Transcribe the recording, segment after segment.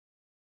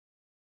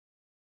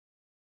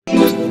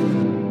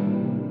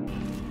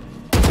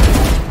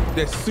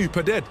They're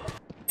super dead.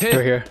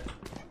 They're here.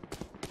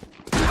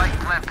 Mark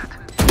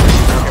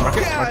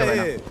it right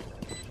now.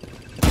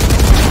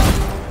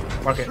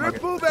 Mark it.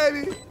 Triple,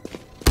 baby.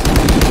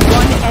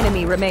 One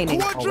enemy remaining.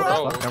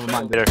 Never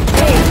mind. There.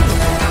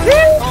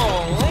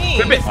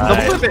 Flip it.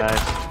 Double flip it. Nice.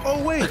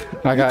 Oh wait.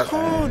 I got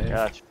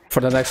Gotcha. for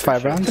the next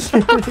 5 rounds.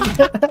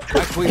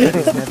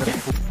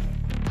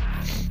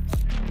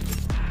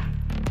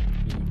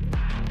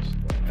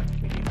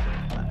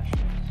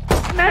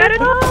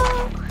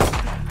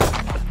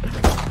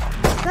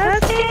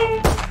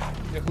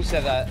 Yeah, who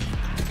said that?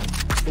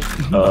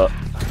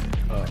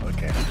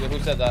 Okay. Yeah, who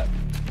said that?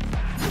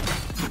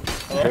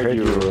 I heard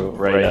you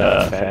write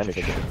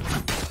fanfiction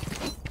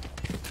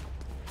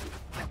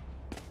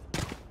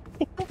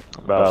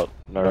about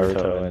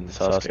Naruto and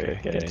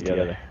Sasuke getting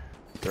together.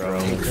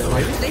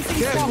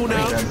 Careful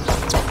now.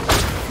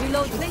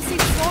 Reload. Placing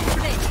swarm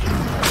grenade.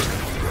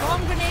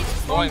 Swarm grenade.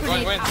 Swarm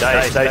grenade.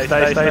 Dice.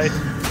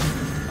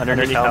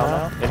 Underneath hell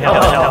now. In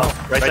hell.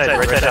 Right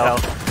side hell.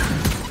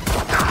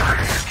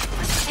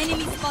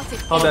 Enemy spotted.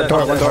 Oh, that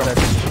door.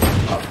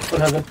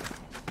 What happened?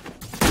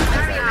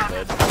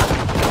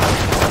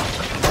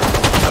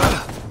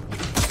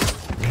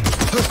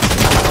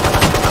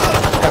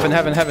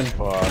 Heaven.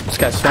 This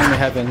guy's storming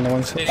heaven. No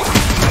one's.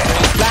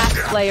 Last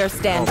player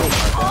standing.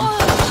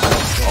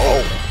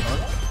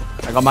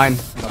 I got mine.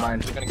 You're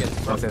gonna get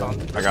first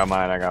on. I got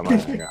mine. I got mine.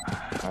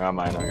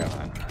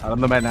 I'm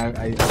the man.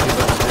 I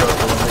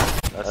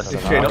That's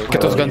straight up.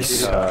 Get those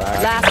guns.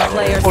 Last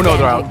player Oh no,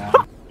 they're standing.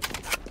 out.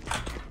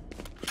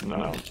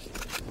 No.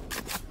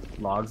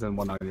 Logs and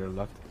one on your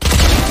left.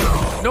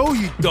 No,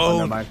 you Never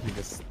don't. mind. You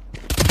just...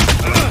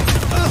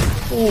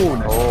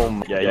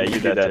 Oh, yeah, you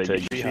did that to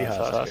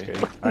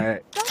Sasuke.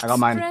 Alright, I got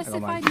mine. Stress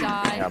if I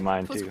die. I got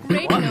mine too.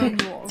 Great knowing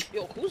you all.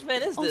 Yo, whose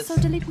man is this?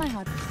 Also delete my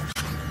heart.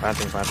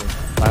 Planting. Drop.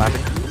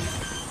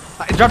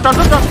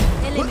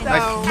 Eliminate.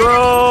 Nice.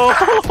 Bro!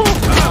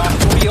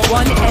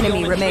 One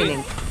enemy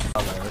remaining.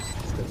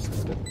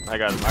 I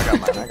got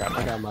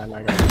mine.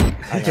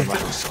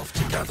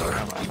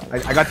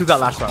 I got two that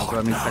last round, so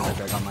that means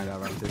technically I got mine that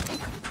round too.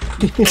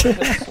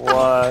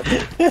 What?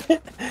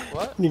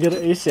 You get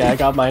an ace? Yeah, I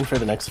got mine for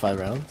the next 5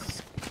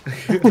 rounds.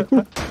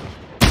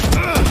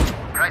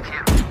 Right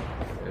here.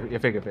 Yeah,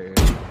 figure.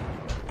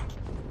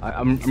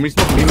 I'm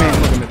resmoking me,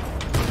 man.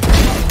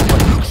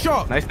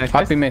 Shot. Nice.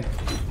 Happy main.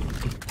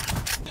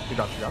 Good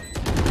job.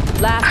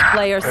 Last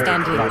player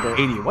standing.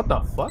 80. What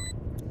the fuck?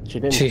 She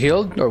didn't. She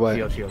healed or what?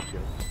 Shield.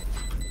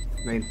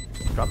 Main.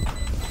 Drop.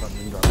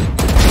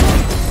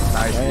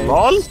 Nice.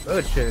 LOL?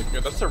 Good shit.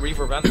 Yo, that's a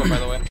Reaver Vento, by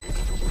the way.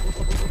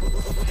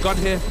 Gun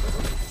here.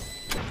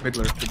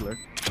 Fiddler.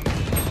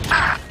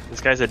 This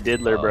guy's a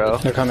diddler, bro.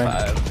 They're coming.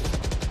 Yeah,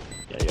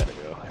 you gotta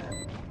go.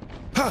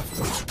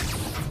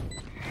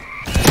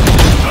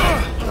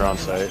 They're on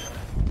site.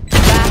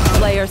 Last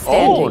player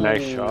standing. Oh,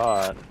 nice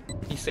shot.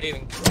 He's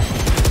saving.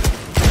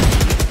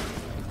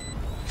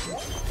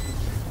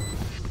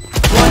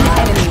 One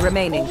enemy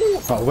remaining.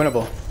 Oh,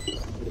 winnable.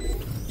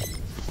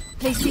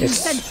 Placing It's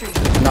sentry.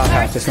 not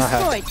hacked. It's not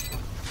hacked. Destroyed.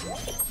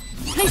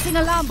 Placing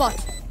alarm bot.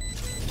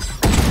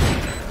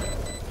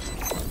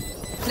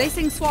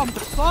 Placing swarm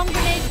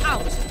grenade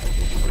out.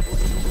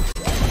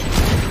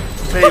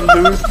 They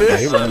lose Yeah,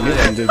 this. you won,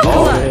 dude.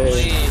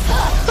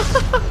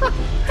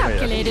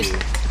 Calculated.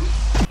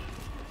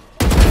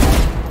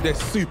 They're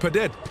super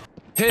dead.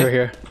 They're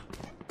here.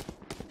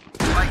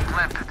 Mark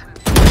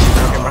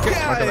it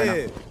right now.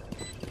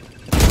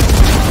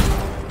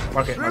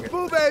 Mark it.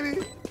 Triple,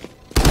 baby.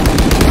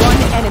 One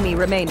enemy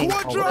remaining.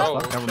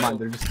 Never mind,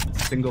 they're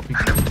just single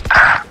people.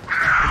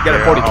 Get a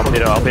 40. I'll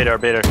beat her.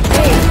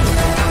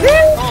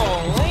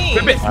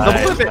 Flip it.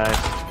 Double flip it. Nice.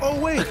 Oh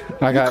wait.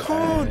 I got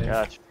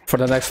Gotcha. for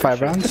the next 5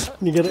 rounds.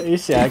 You get an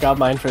ace? Yeah, I got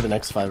mine for the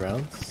next 5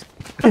 rounds.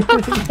 Is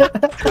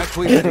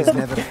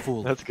never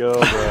full. Let's go,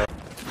 bro.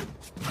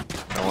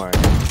 Don't worry,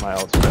 my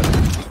ult's ready.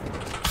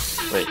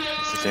 Wait,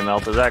 it's the same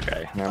ult as that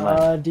guy. Never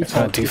mind.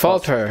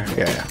 Default her.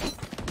 Yeah.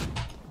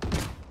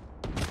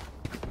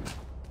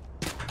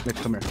 Mitch,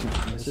 come here.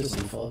 This is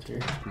default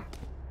here.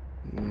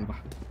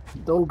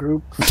 Don't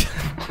group.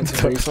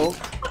 It's a result.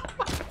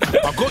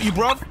 I got you,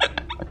 bruv.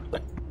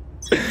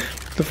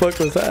 The fuck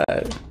was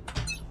that?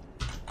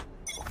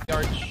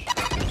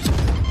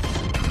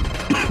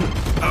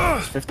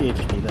 50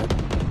 HP then.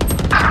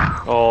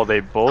 Oh, they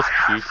both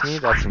peeked me?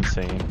 That's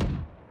insane.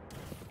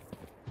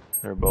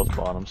 They're both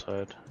bottom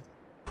side.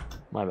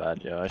 My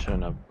bad, yeah, I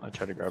shouldn't have. I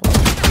tried to grab them.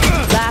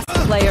 Last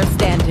player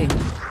standing.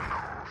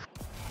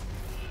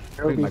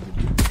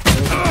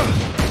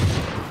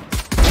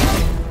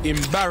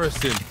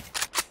 Embarrassing.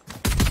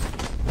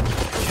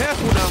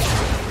 Careful now.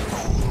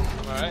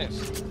 Nice.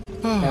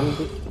 And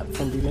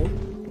from B main.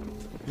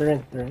 They're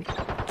in.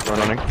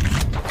 Running.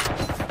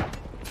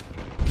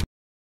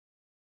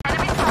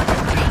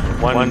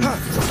 One on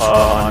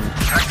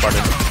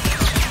button.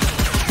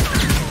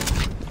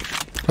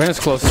 Reyna's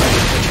close.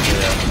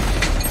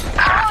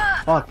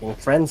 Fucking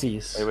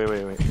frenzies.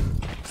 Wait.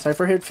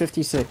 Cypher hit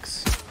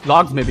 56.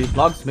 Logs maybe.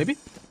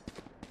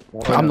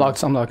 I'm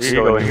locked. I'm locked. You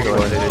go in, you go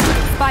in.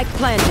 Spike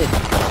planted.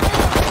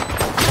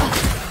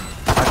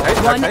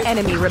 One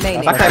enemy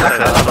remaining.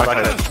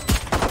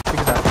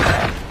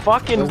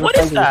 Fucking, what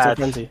is that?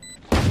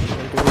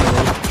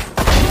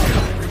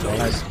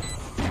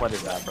 What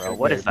is that, bro?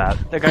 What is that?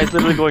 That guy's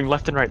literally going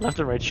left and right, left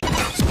and right. Can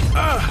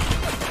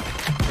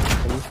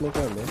you smoke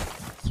out mid?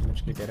 So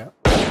much to get out.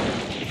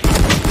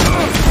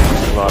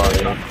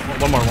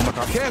 One more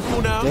car.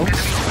 Careful now. Go.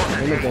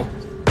 Go.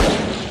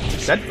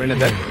 Dead? Reyna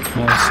dead.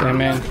 Nice, A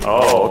main.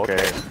 Oh,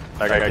 okay.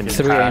 That guy can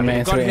 3 A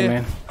main, 3 A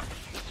main.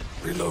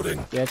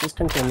 Reloading. Yeah, just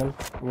contain them.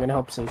 I'm gonna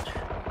help Sage.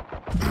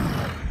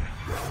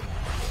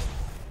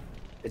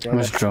 I'm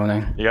just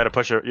droning. You gotta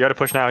push it. You gotta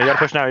push now. You gotta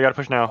push now. You gotta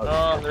push now.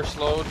 Oh, they're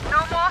slowed.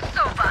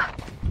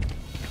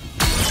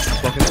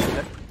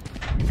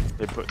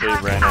 They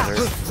ran at her.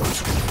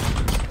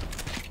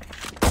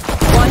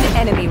 One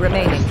enemy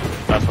remaining.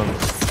 Last one.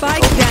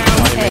 Spike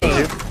down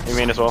A. You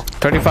mean as well?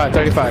 35,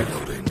 35.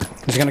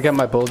 He's gonna get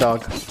my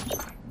bulldog.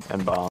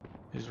 And bomb.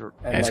 He's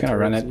Yeah, he's gonna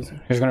run it.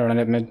 He's gonna run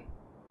it mid.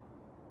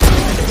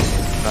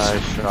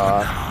 nice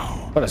shot.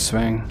 What a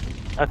swing.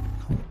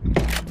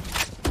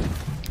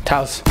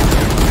 Taos.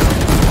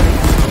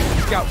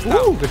 Scout.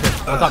 Woo! Good hit.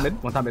 One top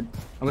mid. One top mid.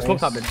 I'm gonna smoke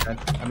top mid.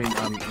 I mean,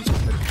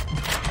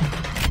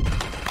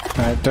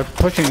 Alright, they're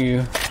pushing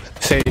you.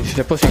 Sage,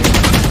 they're pushing you.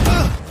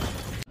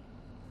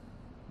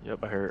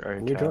 Yep, I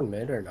heard You cat. doing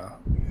mid or not?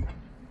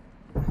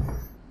 I'm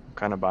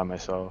kinda by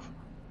myself.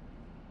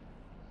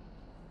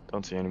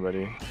 Don't see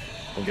anybody.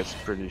 I think it's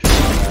pretty short.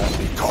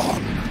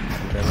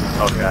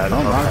 Okay, I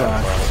don't Oh my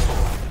god.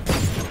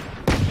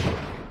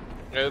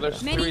 Yeah,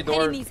 there's Many three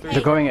doors. enemies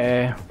They're going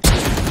A.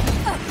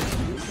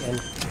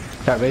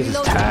 That raise is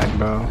tag,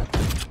 bro.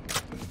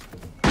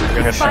 I'm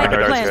gonna Spike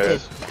shoot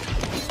planted. guys.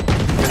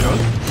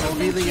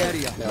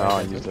 No,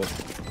 I used it.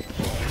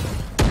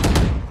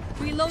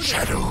 Reloading.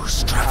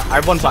 Shadows. I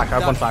have one flash. I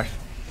have one flash.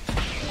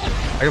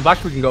 I can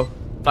flash. We can go.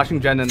 Flashing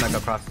Jen and like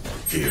across.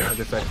 Here.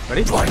 This way.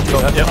 Ready?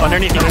 Yep,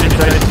 underneath.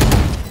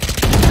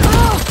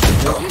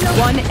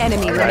 One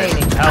enemy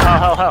remaining.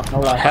 Hell.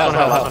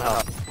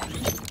 Hell.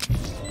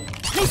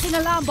 Placing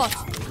alarm bot.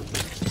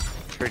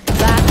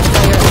 Last Last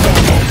player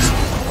standing.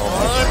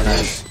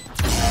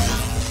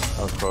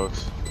 That was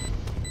close.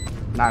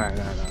 No.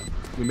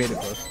 We made it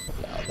close.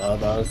 No,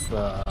 that was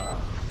the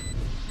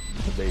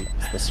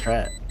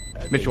strat.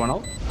 Mitch, you want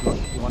ult?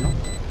 You want ult?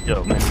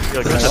 Yo, man.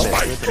 Yo, get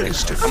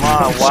that. Come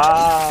on,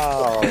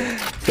 wow.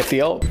 Get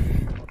the ult.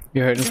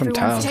 You heard him from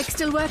Everyone's Taos. tech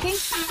still working?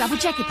 Double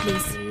check it,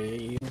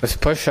 please. Let's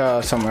push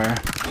somewhere.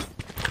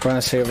 We're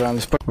gonna save around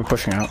this. We're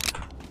pushing out.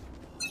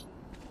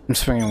 I'm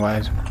swinging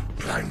wide.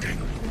 Blinding.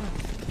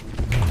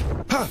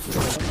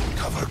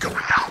 Cover going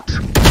out.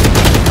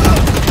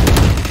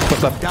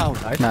 What's up? Down.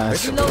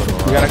 Nice. We Reloading.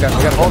 gotta go.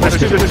 We gotta hold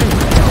this.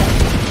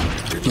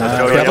 Nice.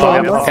 Go, Grab go,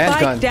 bomb. go. And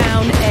Spike gun.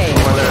 down A.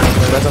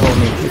 That's a hold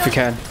me if you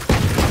can.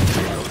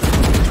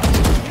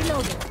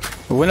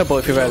 Winnable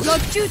if you guys. Your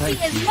duty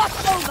is not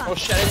over. Oh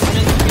shit, it's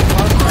mid.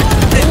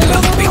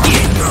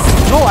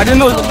 No, I didn't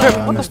know it was a trip.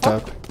 I messed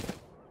up.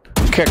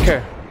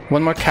 Care.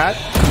 One more cat.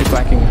 He's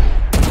flanking.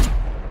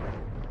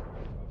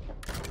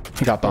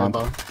 He got bombed.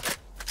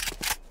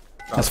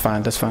 That's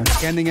fine.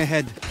 Scanning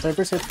ahead.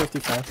 Cypher's hit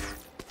 55.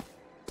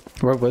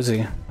 Where was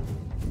he?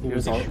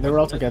 They were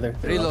all together.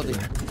 Reloading.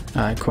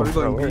 Alright, cool.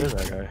 Bro, where is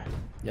that guy?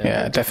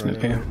 Yeah,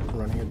 definitely.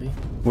 Running a B.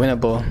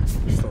 Winnable.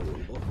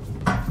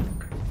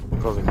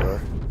 Closing door.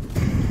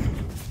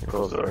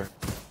 Close door.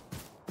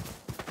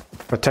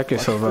 Protect For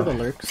the yourself.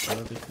 lurks.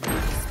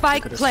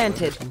 Spike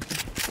planted.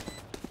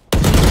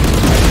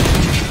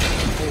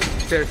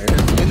 Stairs.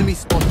 Enemy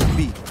spotted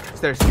B.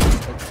 Stairs.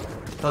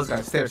 Those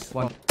guys. Stairs.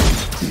 One.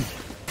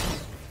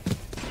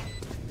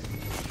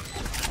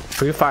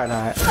 Free fire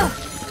that.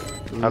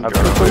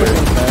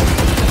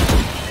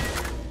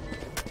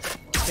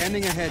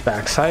 Scanning ahead.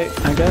 Backside,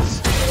 I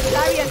guess.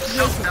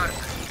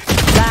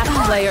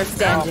 Last player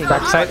standing.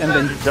 Backside and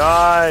then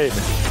Died.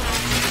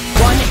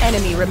 One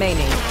enemy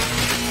remaining.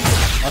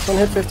 Last one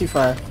hit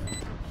 55.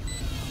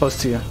 close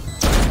to you.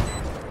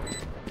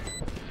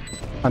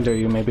 Under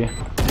you, maybe.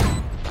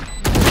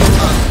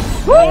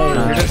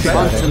 Nice.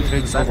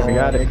 We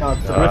got it.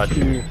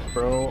 Thrifty,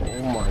 bro.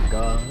 Oh my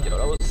god. Yo,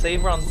 that was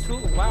save round 2.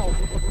 Wow.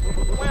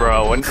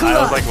 Bro, when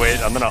I was like, wait,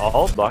 I'm gonna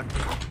ult block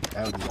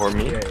for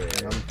me.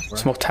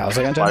 Smoke towels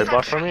again, Fire Jen?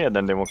 block for me, and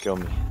then they won't kill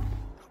me.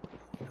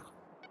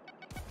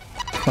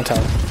 One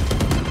towel.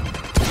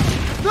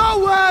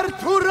 Nowhere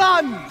to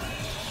run!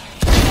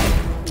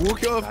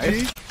 Walk it off,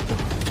 G.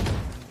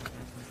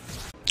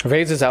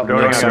 Raze is out.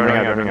 Going next out,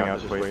 summer. going out,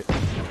 just wait.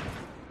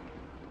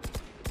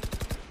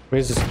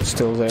 Raze is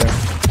still there.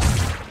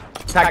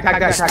 Tag.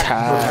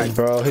 Tag,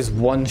 bro. His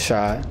one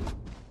shot.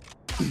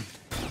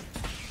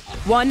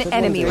 One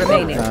enemy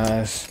remaining.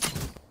 Nice.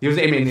 He was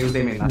aiming.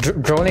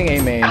 Droning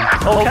A main.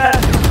 Oh, cat!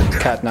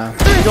 Cat now.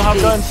 You don't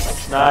have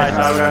guns.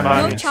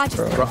 Nice, No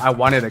charges. Bro, I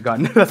wanted a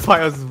gun. That's why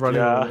I was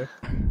running over Yeah.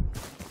 there.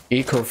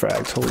 Eco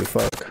frags, holy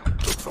fuck.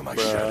 Look for my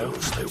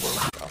shadows, they will.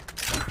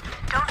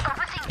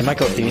 It might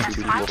go B.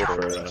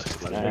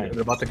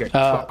 They're about to get.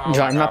 John,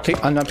 I'm not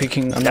peeking. I'm not Got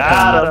peeking.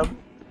 him.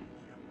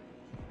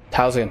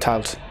 Tiles and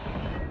tiles.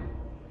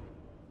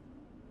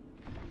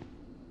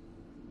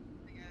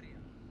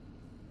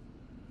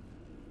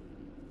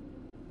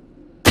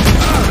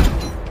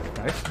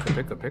 Nice. Good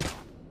pick. Good pick.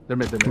 They're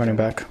mid. They're mid. Running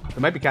back.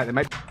 They might be cat. They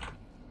might.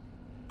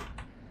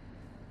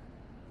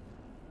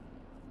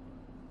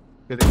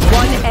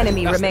 One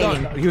enemy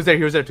remaining. He was there.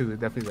 He was there too.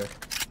 Definitely there.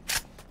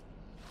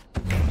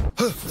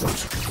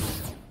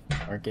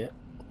 Target.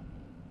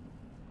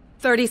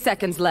 30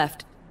 seconds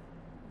left.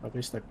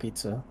 Probably stuck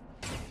pizza.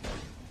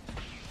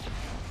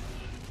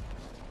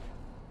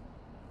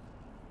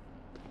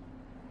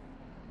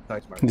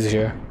 Nice, Mark. He's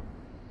here.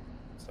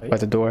 By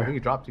the I door. think he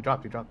dropped. He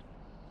dropped.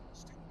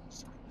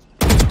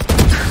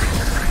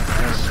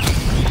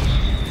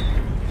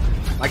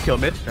 I kill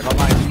mid. I got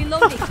mine.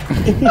 Reloading.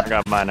 I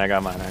got mine. I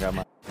got mine. I got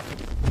mine.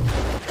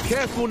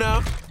 Careful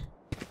now.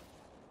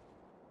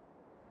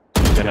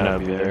 Gonna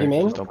be there. You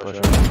mean? Just don't push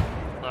him.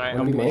 Alright,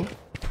 One B main.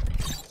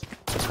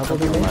 Couple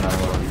B main.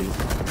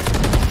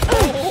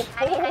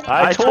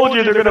 I told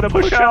you they're gonna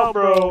push out,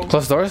 bro.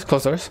 Close doors.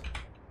 Close doors.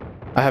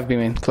 I have B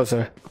main. Close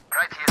door.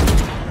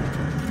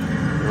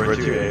 We're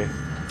 2A.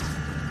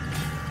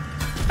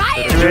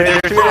 Fire!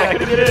 2A. I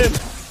couldn't get in.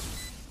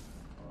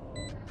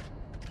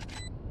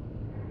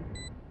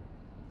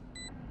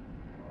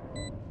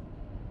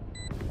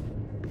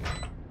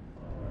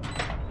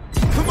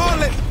 Come on,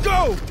 let's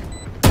go.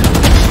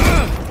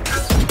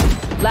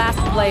 Last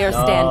player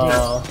standing.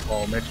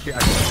 Oh, mid.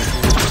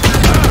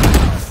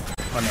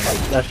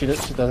 No, she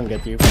doesn't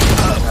get you.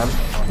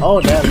 Oh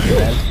damn, she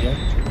ran. Yeah.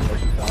 Oh,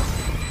 she fell.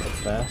 That's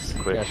fast.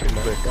 Quick, Yeah, she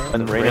quick. missed that.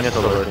 And Rain is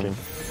still lurking.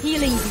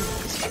 Healing you.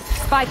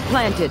 Spike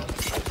planted.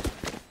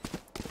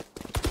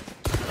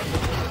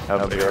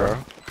 Have the arrow.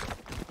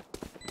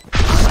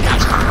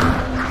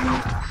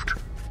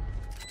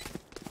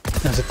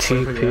 There's a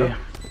TP.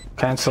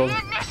 Cancelled.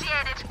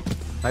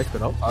 Nice,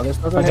 good help. Oh, they're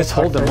still I gonna just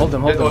hit hold them. Hold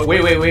them. Hold them.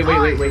 Wait. One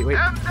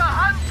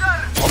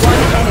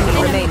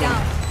enemy remaining.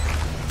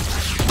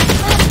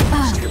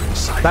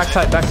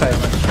 Backside. Backside.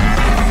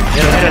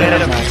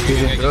 Nice.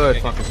 Easy. Good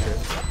fucking shit.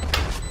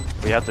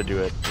 We have to do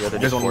it. We have to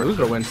You guys do want to lose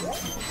or win?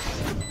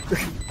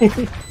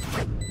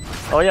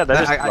 Oh yeah,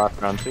 that is I-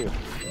 last round too.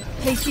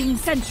 Placing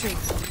sentry.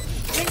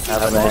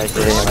 Have a nice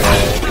day.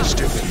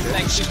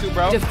 thanks you too,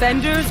 bro.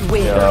 Defenders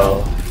win.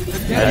 Yo.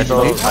 I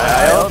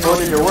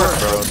uploaded your work,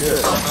 bro.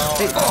 Good.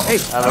 Hey.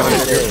 Have a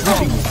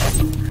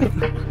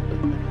good day.